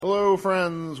Hello,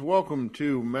 friends. Welcome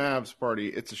to Mavs Party.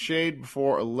 It's a shade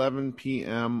before 11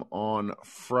 p.m. on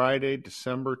Friday,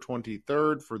 December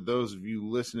 23rd. For those of you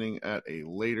listening at a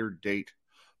later date,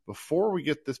 before we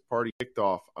get this party kicked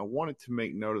off, I wanted to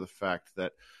make note of the fact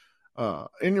that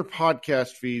in your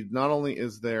podcast feed, not only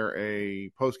is there a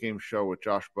post-game show with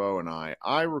Josh Bowe and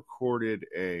I recorded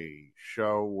a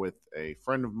show with a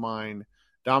friend of mine,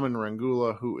 Daman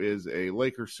Rangula, who is a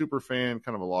Lakers super fan,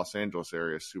 kind of a Los Angeles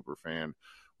area super fan.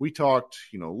 We talked,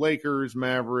 Lakers,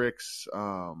 Mavericks,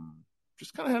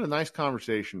 just kind of had a nice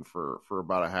conversation for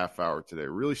about a half hour today.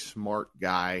 Really smart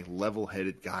guy,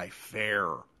 level-headed guy, fair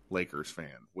Lakers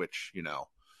fan, which,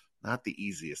 not the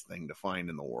easiest thing to find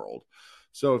in the world.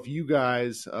 So if you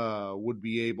guys would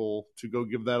be able to go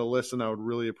give that a listen, I would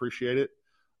really appreciate it.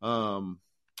 All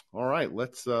right,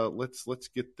 let's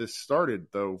get this started,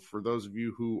 though. For those of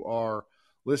you who are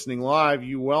listening live,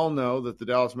 you well know that the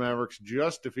Dallas Mavericks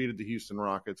just defeated the Houston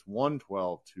Rockets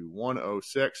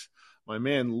 112-106. My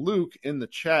man Luke in the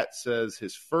chat says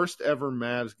his first ever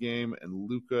Mavs game, and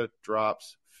Luka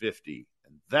drops 50.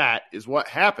 And that is what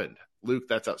happened. Luke,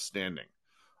 that's outstanding.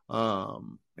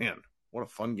 Man, what a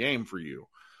fun game for you.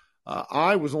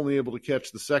 I was only able to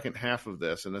catch the second half of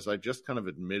this, and as I just kind of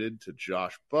admitted to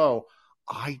Josh Bowe,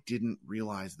 I didn't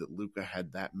realize that Luka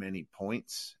had that many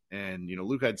points. And,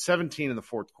 Luka had 17 in the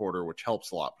fourth quarter, which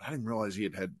helps a lot. But I didn't realize he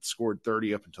had scored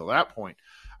 30 up until that point.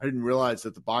 I didn't realize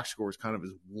that the box score was kind of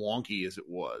as wonky as it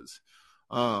was.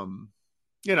 You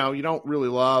don't really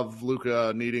love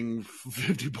Luka needing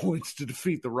 50 points to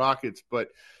defeat the Rockets, but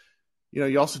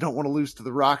you also don't want to lose to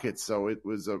the Rockets. So it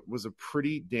was a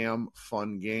pretty damn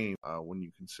fun game when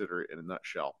you consider it in a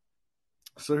nutshell.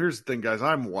 So here's the thing, guys.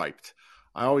 I'm wiped.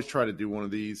 I always try to do one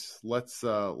of these. Let's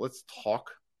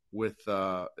talk with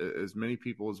as many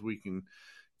people as we can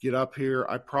get up here.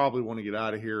 I probably want to get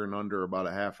out of here in under about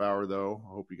a half hour, though. I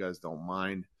hope you guys don't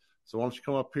mind. So why don't you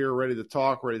come up here ready to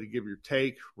talk, ready to give your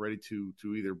take, ready to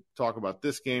either talk about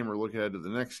this game or look ahead to the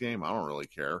next game. I don't really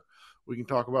care. We can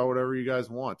talk about whatever you guys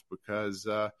want because,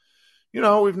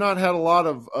 we've not had a lot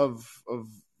of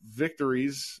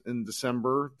victories in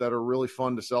December that are really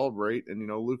fun to celebrate. And,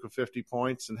 Luka 50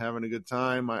 points and having a good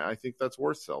time, I think that's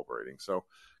worth celebrating. So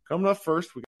coming up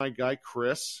first, we got my guy,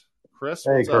 Chris. Chris,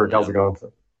 hey, Kirk, how's it going?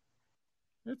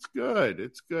 It's good.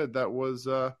 It's good. That was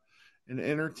an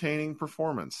entertaining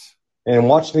performance. And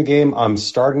watching the game, I'm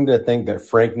starting to think that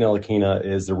Frank Ntilikina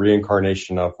is the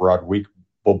reincarnation of Rodrigue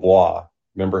Beaubois.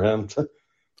 Remember him?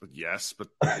 Yes, but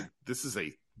this is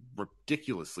a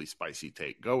ridiculously spicy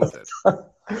take. Go with it.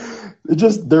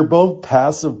 They're both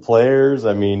passive players.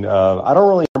 I mean, I don't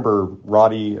really remember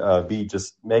Roddy V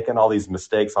just making all these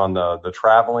mistakes on the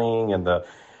traveling and the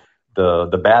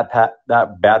bad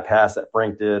pass that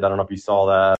Frank did. I don't know if you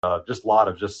saw that. Just a lot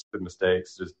of just good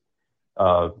mistakes. Just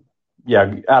out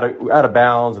of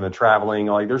bounds and the traveling.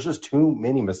 Like there's just too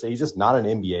many mistakes. He's just not an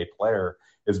NBA player.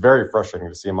 It's very frustrating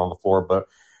to see him on the floor, but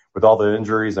with all the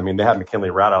injuries, I mean, they had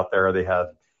McKinley Rat out there. I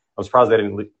was surprised they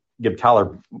didn't give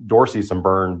Tyler Dorsey some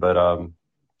burn, but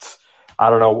I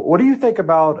don't know. What do you think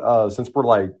about, since we're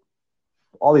like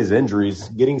all these injuries,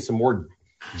 getting some more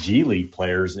G League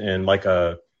players and like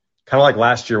kind of like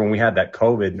last year when we had that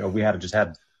COVID, we had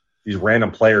these random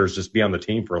players just be on the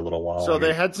team for a little while. So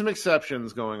they had some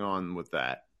exceptions going on with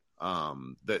that.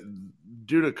 That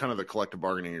due to kind of the collective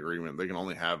bargaining agreement, they can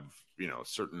only have a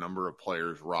certain number of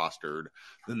players rostered.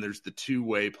 Then there's the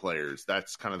two-way players.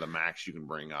 That's kind of the max you can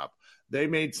bring up. They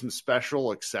made some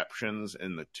special exceptions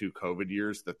in the 2 COVID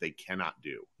years that they cannot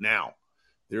do. Now,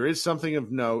 there is something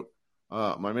of note.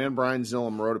 My man Brian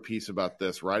Zillum wrote a piece about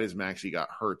this right as Maxey got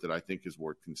hurt that I think is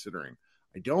worth considering.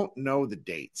 I don't know the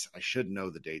dates. I should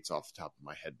know the dates off the top of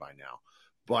my head by now.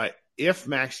 But if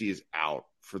Maxey is out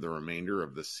for the remainder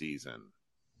of the season,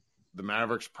 the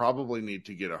Mavericks probably need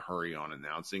to get a hurry on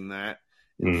announcing that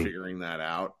and figuring that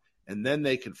out. And then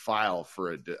they could file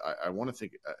for I want to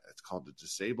think it's called the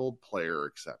Disabled Player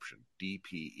Exception,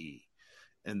 DPE.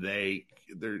 And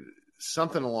they're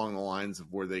something along the lines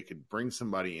of where they could bring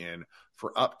somebody in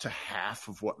for up to half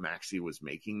of what Maxey was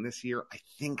making this year. I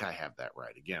think I have that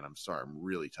right. Again, I'm sorry. I'm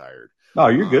really tired. No,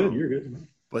 you're good. You're good.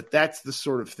 But that's the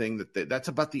sort of thing that's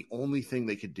about the only thing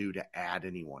they could do to add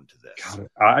anyone to this.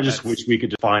 I just wish we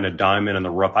could just find a diamond in the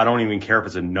rough. I don't even care if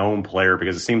it's a known player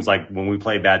because it seems like when we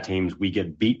play bad teams, we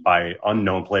get beat by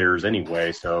unknown players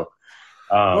anyway. So,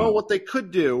 well, what they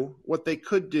could do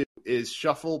is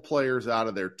shuffle players out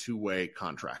of their two-way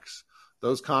contracts.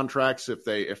 Those contracts, if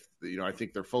I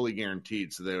think they're fully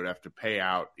guaranteed, so they would have to pay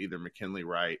out either McKinley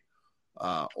Wright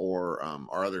or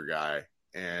our other guy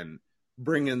and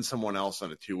bring in someone else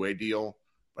on a two-way deal.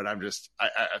 But I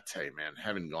tell you, man,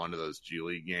 having gone to those G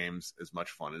League games, as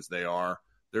much fun as they are,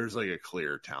 there's like a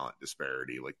clear talent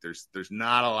disparity. Like there's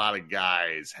not a lot of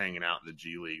guys hanging out in the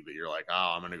G League that you're like,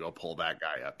 oh, I'm going to go pull that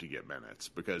guy up to get minutes,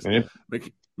 because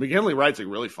McKinley Wright's like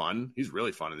really fun. He's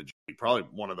really fun in the G League. Probably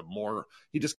one of the more,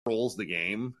 he just rolls the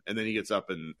game, and then he gets up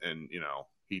and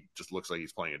he just looks like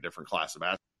he's playing a different class of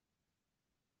basketball.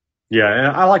 Yeah, and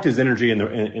I liked his energy in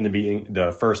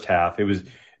the first half. It was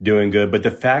doing good, but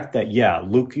the fact that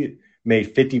Luka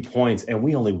made 50 points and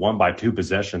we only won by 2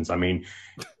 possessions. I mean,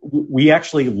 we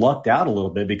actually lucked out a little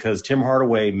bit because Tim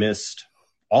Hardaway missed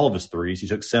all of his threes. He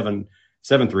took seven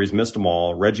threes, missed them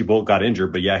all. Reggie Bullock got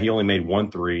injured, but he only made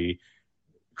 1 3.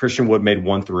 Christian Wood made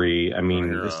 1 3. I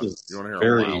mean, this is you want to hear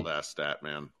very a wild ass stat,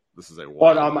 man. This is a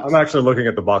wild. Well, I'm actually looking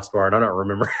at the box score and I don't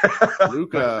remember.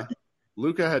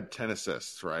 Luka had 10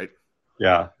 assists, right?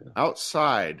 Yeah.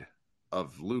 Outside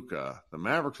of Luka, the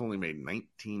Mavericks only made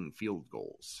 19 field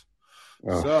goals.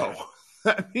 Oh. So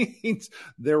that means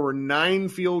there were 9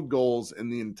 field goals in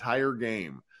the entire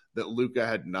game that Luka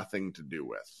had nothing to do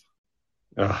with.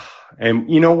 And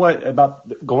you know what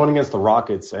about going against the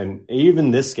Rockets, and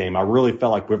even this game, I really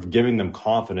felt like we're giving them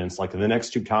confidence. Like in the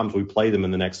next 2 times we play them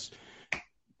in the next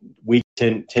week,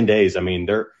 10 days. I mean,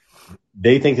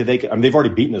 they think that they can. I mean, they've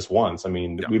already beaten us once. I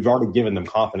mean, we've already given them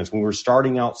confidence. When we're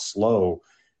starting out slow,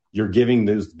 you're giving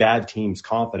those bad teams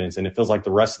confidence, and it feels like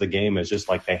the rest of the game is just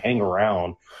like they hang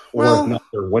around, or if not,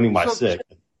 they're winning by 6.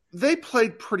 They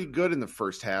played pretty good in the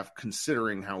first half,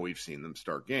 considering how we've seen them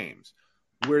start games.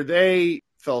 Where they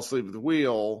fell asleep at the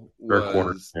wheel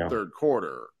was third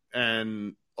quarter.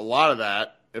 And a lot of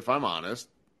that, if I'm honest,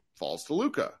 falls to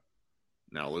Luka.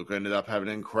 Now, Luka ended up having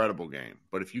an incredible game.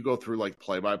 But if you go through like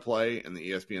play-by-play and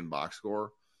the ESPN box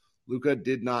score, Luka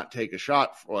did not take a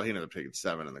shot. Well, he ended up taking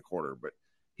 7 in the quarter. But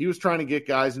he was trying to get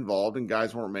guys involved, and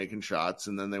guys weren't making shots,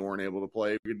 and then they weren't able to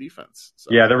play good defense. So.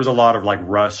 Yeah, there was a lot of like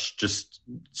rush, just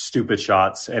stupid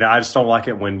shots. And I just don't like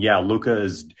it when, Luka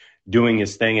is doing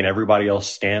his thing and everybody else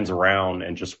stands around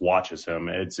and just watches him.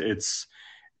 It's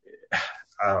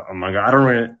oh my God. I don't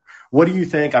really, what do you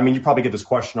think? I mean, you probably get this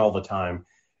question all the time.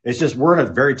 It's just, we're in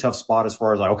a very tough spot as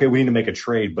far as like, okay, we need to make a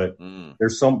trade, but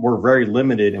we're very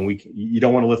limited, and you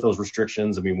don't want to lift those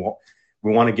restrictions. I mean,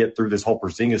 we want to get through this whole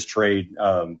Porzingis trade,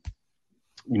 the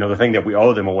thing that we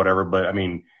owe them or whatever. But I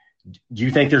mean, do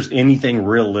you think there's anything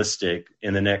realistic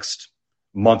in the next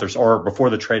month or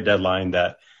before the trade deadline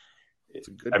that, it's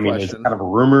a good question. Is it kind of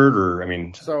rumored,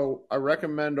 or So I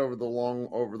recommend over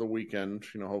the weekend,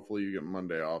 hopefully you get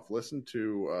Monday off, listen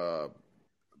to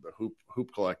the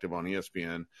Hoop Collective on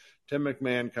ESPN. Tim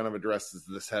McMahon kind of addresses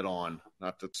this head on,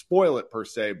 not to spoil it per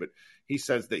se, but he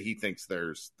says that he thinks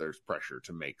there's pressure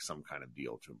to make some kind of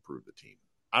deal to improve the team.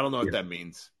 I don't know what that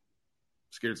means.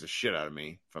 Scares the shit out of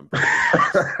me if I'm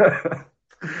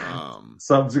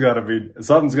something's got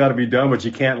to be done, but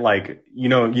you can't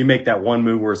you make that one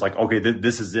move where it's like, okay,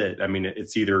 this is it. I mean,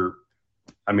 it's either,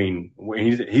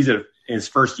 he's in his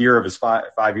first year of his 5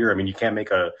 year. I mean, you can't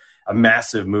make a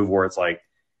massive move where it's like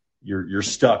you're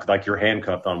stuck, like you're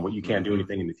handcuffed on what you can't do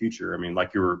anything in the future. I mean,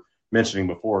 like you were mentioning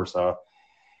before. So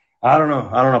I don't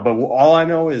know, but all I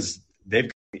know is they've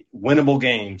got winnable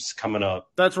games coming up.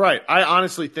 That's right. I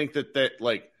honestly think that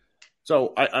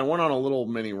so I went on a little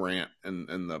mini rant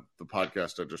in the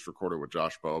podcast I just recorded with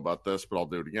Josh Bowe about this, but I'll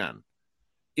do it again.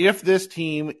 If this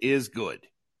team is good,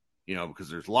 because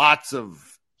there's lots of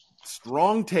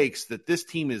strong takes that this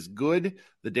team is good,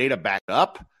 the data back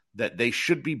up that they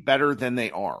should be better than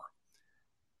they are.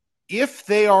 If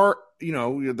they are,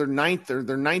 they're ninth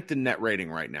in net rating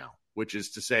right now, which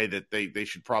is to say that they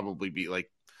should probably be,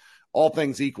 like, all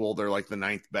things equal, they're like the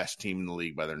 9th best team in the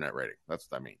league by their net rating. That's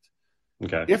what that means.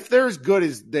 Okay. If they're as good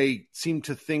as they seem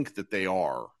to think that they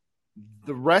are,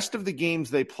 the rest of the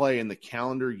games they play in the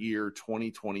calendar year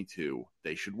 2022,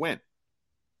 they should win.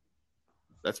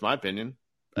 That's my opinion.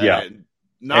 Yeah.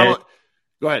 Go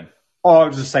ahead. Oh, I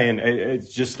was just saying,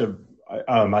 it's just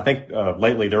I think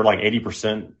lately they're like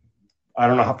 80%. I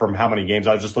don't know from how many games.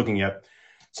 I was just looking at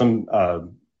some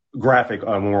graphic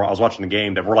when I was watching the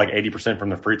game that we're like 80% from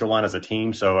the free throw line as a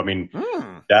team. So, I mean,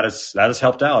 that has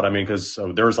helped out. I mean, because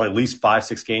there was at least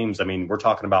 5-6 games. I mean, we're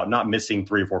talking about not missing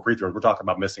 3 or 4 free throws. We're talking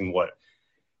about missing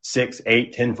 6,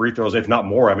 8, 10 free throws, if not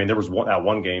more. I mean, there was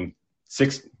one game,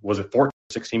 16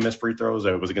 missed free throws.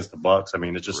 It was against the Bucks. I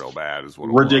mean, it's just real bad is what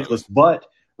ridiculous. But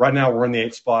right now we're in the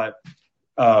 8th spot.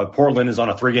 Portland is on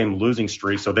a 3-game losing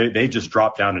streak, so they just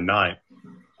dropped down to 9th.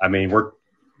 I mean, we're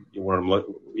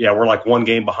like 1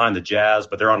 game behind the Jazz,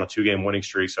 but they're on a 2-game winning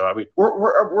streak. So I mean,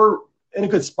 we're in a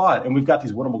good spot, and we've got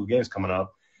these winnable games coming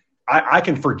up. I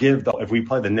can forgive though if we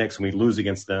play the Knicks and we lose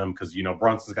against them because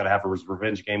Brunson's got to have a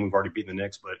revenge game. We've already beaten the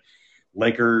Knicks, but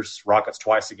Lakers, Rockets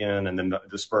twice again, and then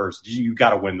the Spurs. You got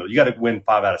to win though. You got to win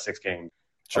 5 out of 6 games.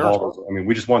 Sure.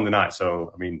 We just won tonight,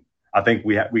 so I think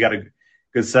we got a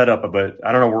good setup. But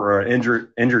I don't know. We're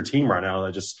an injured team right now.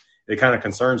 It kind of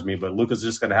concerns me. But Luka's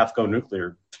just going to have to go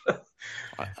nuclear.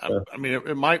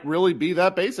 It might really be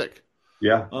that basic.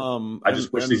 Yeah. I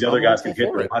just wish these other guys could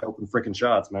hit wide open freaking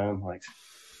shots, man.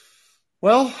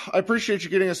 Well, I appreciate you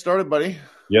getting us started, buddy.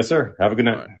 Yes, sir. Have a good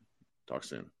night. Right. Talk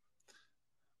soon.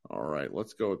 All right,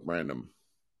 let's go with random.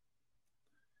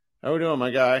 How we doing, my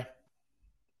guy?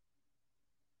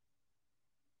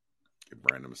 Give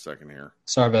Brandon a second here.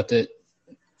 Sorry about that.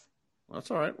 That's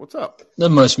all right. What's up?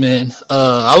 Not much, man.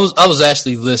 I was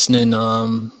actually listening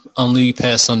on League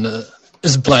Pass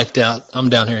it's blacked out. I'm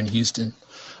down here in Houston,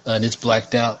 and it's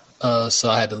blacked out. So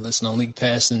I had to listen on League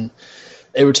Pass, and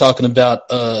they were talking about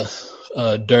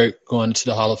Dirk going to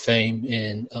the Hall of Fame,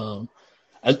 and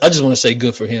I just want to say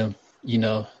good for him.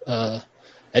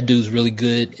 That dude's really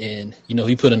good, and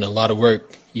he put in a lot of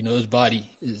work. His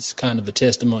body is kind of a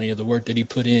testimony of the work that he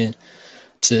put in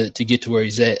to get to where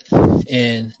he's at.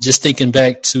 And just thinking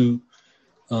back to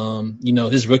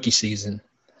his rookie season,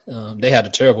 they had a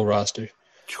terrible roster.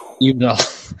 Even all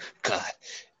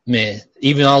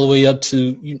the way up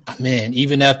to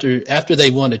even after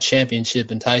they won a championship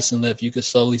and Tyson left, you could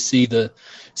slowly see the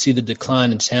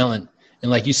decline in talent. And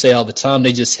like you say all the time,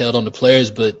 they just held on to players,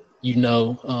 but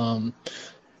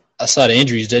outside of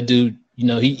injuries, that dude,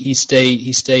 he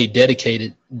stayed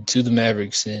dedicated to the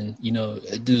Mavericks, and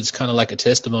that dude's kind of like a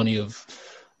testimony of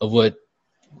what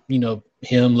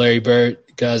him, Larry Bird,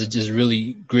 guys that just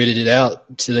really gritted it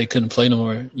out till they couldn't play no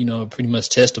more. Pretty much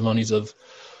testimonies of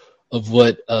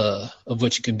what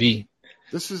you can be.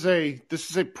 This is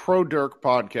a pro Dirk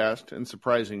podcast, and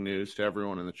surprising news to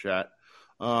everyone in the chat.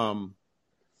 I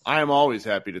am always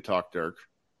happy to talk Dirk.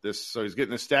 So he's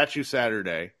getting a statue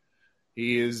Saturday.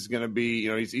 He is going to be,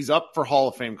 he's up for Hall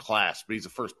of Fame class, but he's a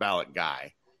first ballot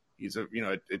guy. He's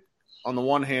on the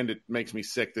one hand, it makes me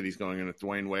sick that he's going in with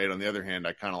Dwayne Wade. On the other hand,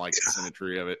 I kind of like the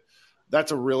symmetry of it.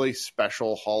 That's a really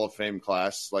special Hall of Fame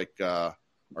class. Like our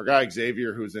guy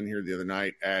Xavier, who was in here the other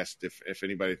night, asked if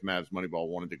anybody from Mavs Moneyball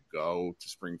wanted to go to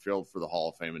Springfield for the Hall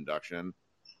of Fame induction.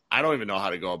 I don't even know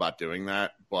how to go about doing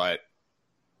that, but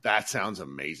that sounds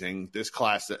amazing. This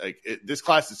class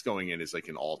that's going in is like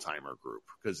an all-timer group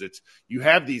because you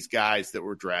have these guys that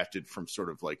were drafted from sort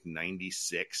of like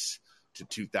 96 to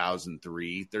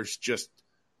 2003. There's just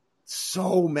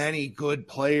so many good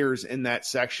players in that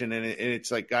section, and it's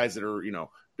like guys that are,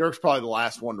 Dirk's probably the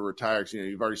last one to retire because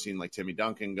you've already seen like Timmy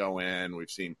Duncan go in. We've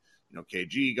seen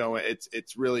KG go in.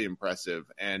 It's really impressive,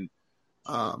 and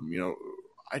I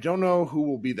don't know who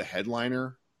will be the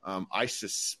headliner. I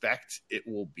suspect it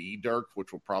will be Dirk,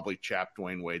 which will probably chap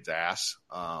Dwayne Wade's ass,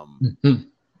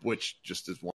 which just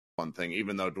is one thing,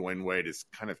 even though Dwayne Wade is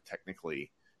kind of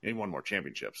technically he won more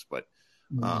championships. But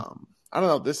I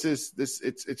don't know.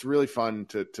 It's really fun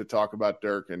to talk about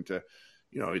Dirk and to,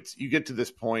 you get to this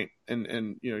point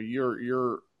and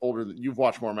you're older, you've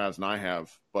watched more Mavs than I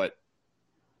have, but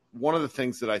one of the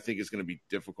things that I think is going to be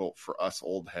difficult for us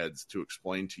old heads to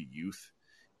explain to youth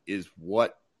is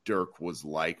what Dirk was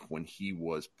like when he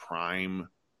was prime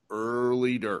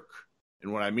early Dirk.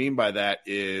 And what I mean by that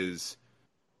is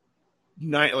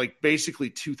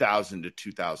basically 2000 to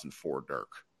 2004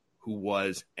 Dirk, who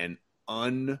was an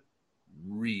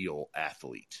unreal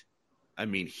athlete.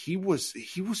 He was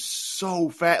so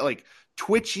fat, like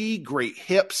twitchy, great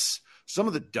hips. Some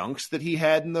of the dunks that he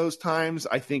had in those times,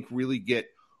 I think really get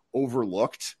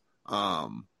overlooked.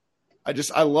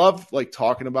 I love like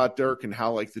talking about Dirk and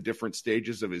how like the different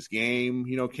stages of his game,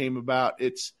 came about.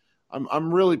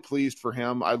 I'm really pleased for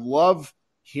him. I love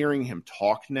hearing him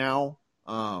talk now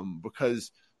because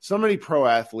so many pro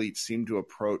athletes seem to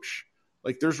approach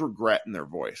like there's regret in their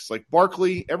voice. Like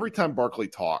Barkley, every time Barkley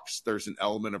talks, there's an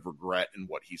element of regret in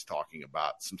what he's talking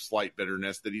about, some slight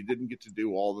bitterness that he didn't get to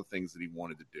do all the things that he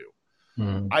wanted to do.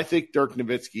 Mm. I think Dirk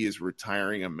Nowitzki is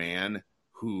retiring a man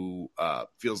who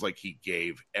feels like he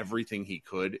gave everything he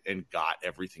could and got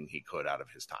everything he could out of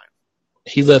his time.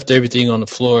 He left everything on the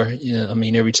floor.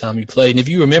 Every time he played. And if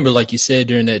you remember, like you said,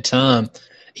 during that time,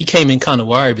 he came in kind of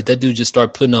wired, but that dude just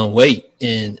started putting on weight.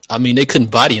 And, they couldn't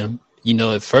body him.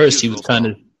 At first he was kind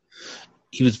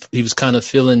of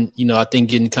feeling, I think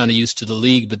getting kind of used to the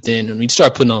league. But then when he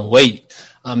started putting on weight,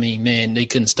 they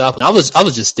couldn't stop him. I was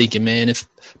just thinking, man, if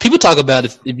people talk about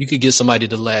if you could give somebody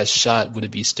the last shot, would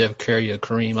it be Steph Curry or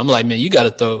Kareem? I'm like, man, you got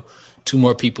to throw two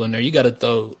more people in there. You got to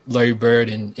throw Larry Bird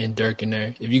and Dirk in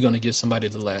there if you're going to give somebody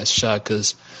the last shot.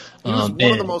 Because he was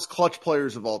one of the most clutch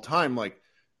players of all time. Like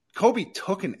Kobe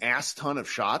took an ass ton of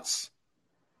shots,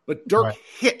 but Dirk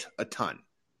hit a ton.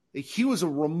 He was a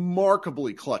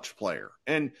remarkably clutch player.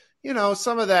 And, you know,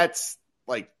 some of that's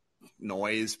like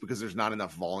noise because there's not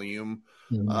enough volume.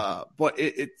 Mm-hmm. But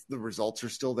the results are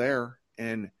still there.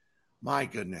 And my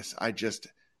goodness, I just,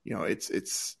 you know,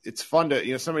 it's fun to,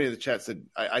 you know, somebody in the chat said,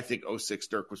 I think 06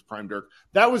 Dirk was prime Dirk.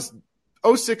 That was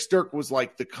 06 Dirk was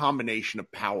like the combination of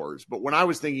powers. But when I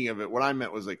was thinking of it, what I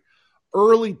meant was like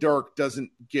early Dirk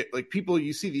doesn't get like people,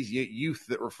 you see these youth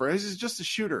that refer, this is just a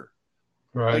shooter.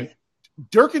 Right. Like,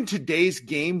 Dirk in today's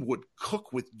game would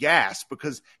cook with gas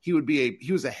because he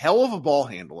was a hell of a ball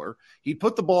handler. He'd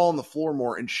put the ball on the floor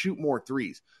more and shoot more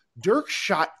threes. Dirk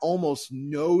shot almost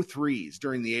no threes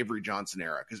during the Avery Johnson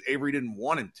era because Avery didn't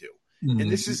want him to. Mm-hmm.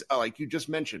 And this is, like you just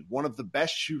mentioned, one of the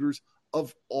best shooters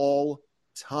of all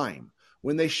time.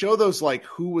 When they show those, like,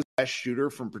 who was the best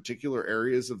shooter from particular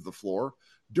areas of the floor,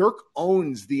 Dirk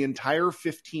owns the entire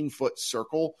 15-foot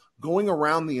circle going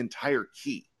around the entire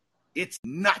key. It's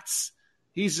nuts.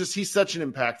 He's such an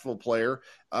impactful player.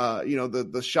 You know,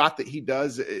 the shot that he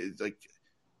does is like,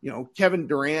 you know, Kevin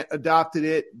Durant adopted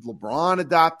it. LeBron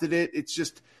adopted it. It's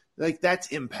just like, that's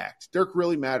impact. Dirk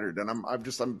really mattered. And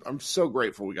I'm so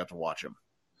grateful we got to watch him.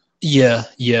 Yeah.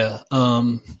 Yeah.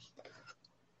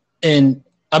 And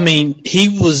I mean,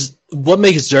 what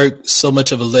makes Dirk so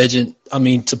much of a legend, I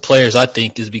mean, to players, I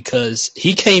think, is because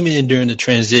he came in during the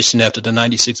transition after the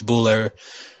 96 Bull era.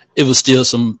 It was still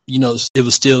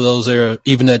those era,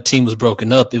 even that team was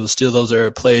broken up, it was still those era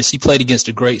players. He played against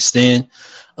the greats then.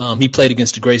 He played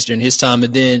against the greats during his time.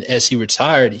 And then as he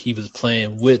retired, he was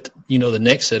playing with, you know, the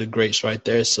next set of greats right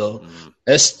there. So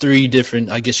that's three different,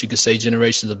 I guess you could say,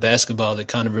 generations of basketball that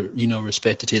kind of, you know,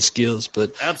 respected his skills.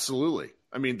 But absolutely.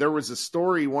 I mean, there was a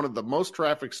story, one of the most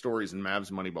traffic stories in Mavs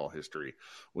Moneyball history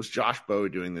was Josh Bowe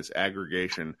doing this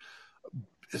aggregation.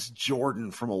 This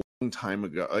Jordan from a long time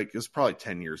ago, like it was probably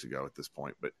 10 years ago at this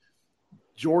point, but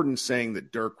Jordan saying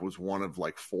that Dirk was one of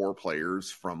like four players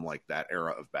from like that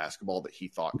era of basketball that he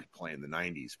thought could play in the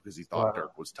 90s because he thought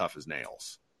Dirk was tough as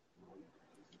nails.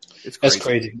 It's crazy. That's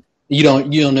crazy. You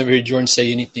don't ever hear Jordan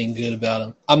say anything good about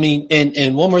him. I mean,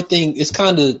 and one more thing, it's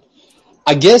kind of,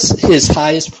 I guess his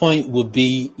highest point would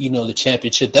be, you know, the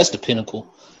championship. That's the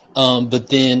pinnacle. But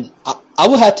then I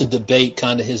would have to debate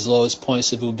kind of his lowest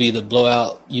points if it would be the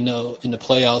blowout, you know, in the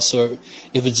playoffs, or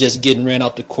if it's just getting ran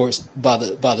off the course by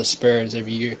the Spurs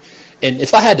every year. And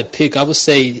if I had to pick, I would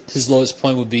say his lowest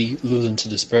point would be losing to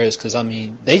the Spurs because, I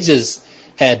mean, they just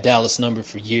had Dallas numbered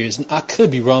for years. And I could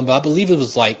be wrong, but I believe it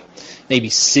was like maybe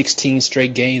 16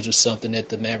 straight games or something that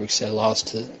the Mavericks had lost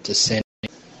to San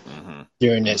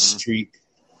during that streak.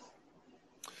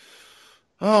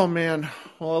 Oh, man.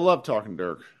 Well, I love talking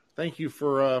Dirk. Thank you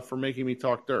for making me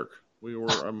talk Dirk.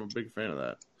 I'm a big fan of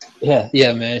that.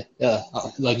 Yeah, man. Yeah,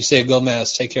 like you said, go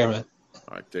Mavs. Take care, man.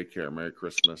 All right, take care. Merry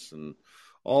Christmas and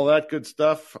all that good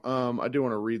stuff. I do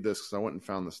want to read this because I went and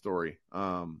found the story.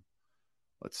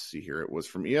 Let's see here. It was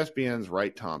from ESPN's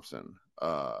Wright Thompson,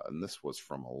 and this was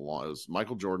from it was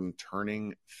Michael Jordan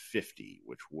turning 50,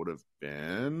 which would have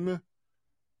been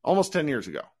almost 10 years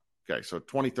ago. Okay, so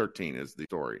 2013 is the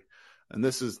story. And I'm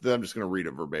just going to read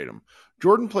it verbatim.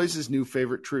 Jordan plays his new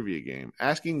favorite trivia game,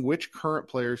 asking which current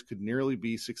players could nearly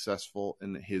be successful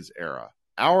in his era.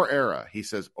 Our era, he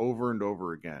says over and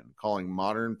over again, calling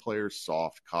modern players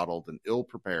soft, coddled, and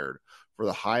ill-prepared for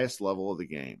the highest level of the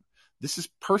game. This is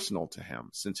personal to him,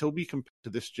 since he'll be compared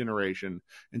to this generation,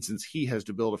 and since he has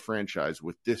to build a franchise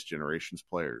with this generation's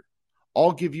players.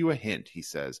 I'll give you a hint, he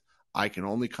says. I can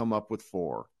only come up with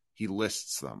four. He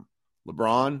lists them.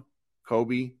 LeBron,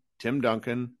 Kobe, Tim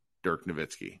Duncan, Dirk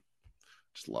Nowitzki.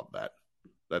 Just love that.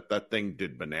 That thing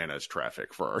did bananas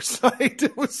traffic for our site.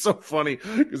 It was so funny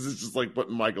because it's just like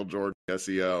putting Michael Jordan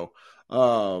SEO.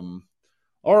 All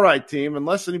right, team.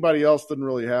 Unless anybody else didn't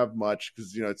really have much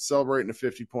because, you know, it's celebrating a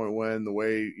 50-point win the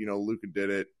way, you know, Luka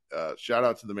did it. Shout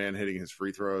out to the man hitting his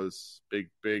free throws. Big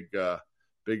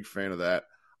fan of that.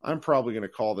 I'm probably going to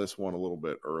call this one a little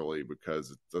bit early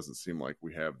because it doesn't seem like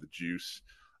we have the juice.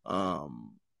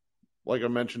 Like I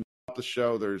mentioned about the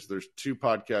show, there's two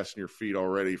podcasts in your feed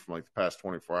already from like the past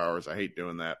 24 hours. I hate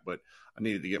doing that, but I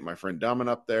needed to get my friend Duman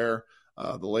up there.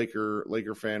 The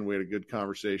Laker fan, we had a good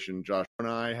conversation. Josh and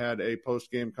I had a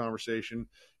post-game conversation.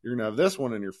 You're going to have this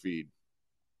one in your feed.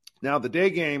 Now, the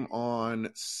day game on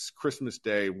Christmas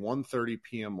Day, 1:30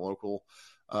 p.m. local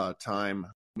time,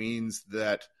 means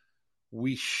that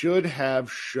we should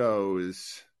have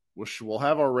shows. We'll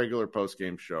have our regular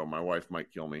post-game show. My wife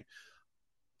might kill me.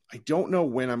 I don't know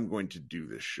when I'm going to do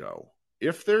this show.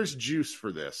 If there's juice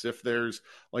for this, if there's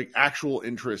like actual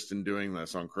interest in doing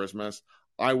this on Christmas,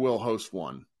 I will host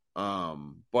one.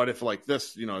 But if like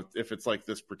this, if it's like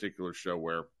this particular show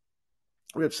where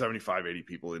we have 75, 80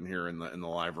 people in here in the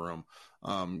live room,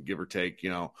 give or take,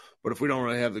 but if we don't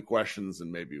really have the questions,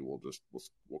 then maybe we'll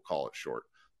call it short.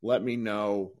 Let me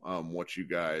know what you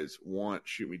guys want.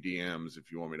 Shoot me DMs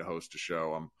if you want me to host a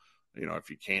show. If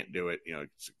you can't do it,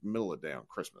 it's the middle of the day on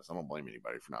Christmas. I don't blame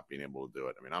anybody for not being able to do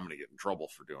it. I mean, I'm going to get in trouble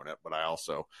for doing it, but I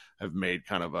also have made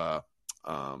kind of a,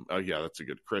 oh yeah, that's a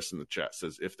good. Chris in the chat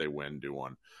says if they win, do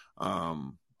one.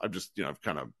 I've just, I've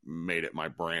kind of made it my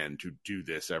brand to do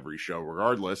this every show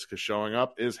regardless, because showing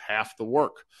up is half the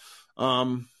work.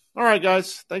 All right,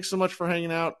 guys, thanks so much for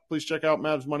hanging out. Please check out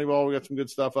Mavs Moneyball. We got some good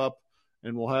stuff up.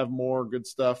 And we'll have more good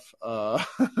stuff.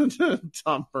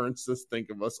 Tom Burns says, think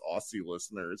of us Aussie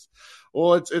listeners.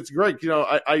 Well, it's great.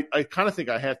 I kind of think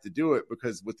I have to do it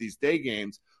because with these day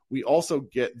games, we also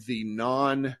get the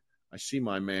I see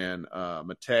my man,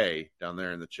 Matei down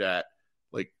there in the chat.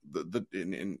 Like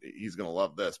and he's going to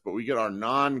love this, but we get our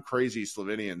non-crazy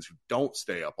Slovenians who don't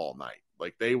stay up all night.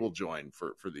 Like they will join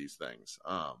for these things.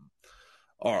 I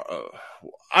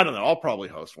don't know. I'll probably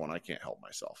host one. I can't help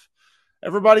myself.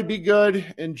 Everybody be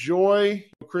good. Enjoy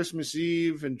Christmas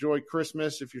Eve. Enjoy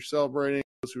Christmas if you're celebrating.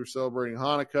 Those who are celebrating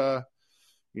Hanukkah,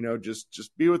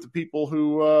 just be with the people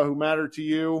who matter to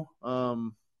you.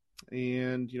 And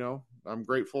I'm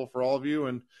grateful for all of you.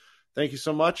 And thank you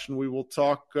so much. And we will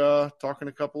talk in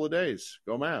a couple of days.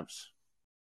 Go Mavs.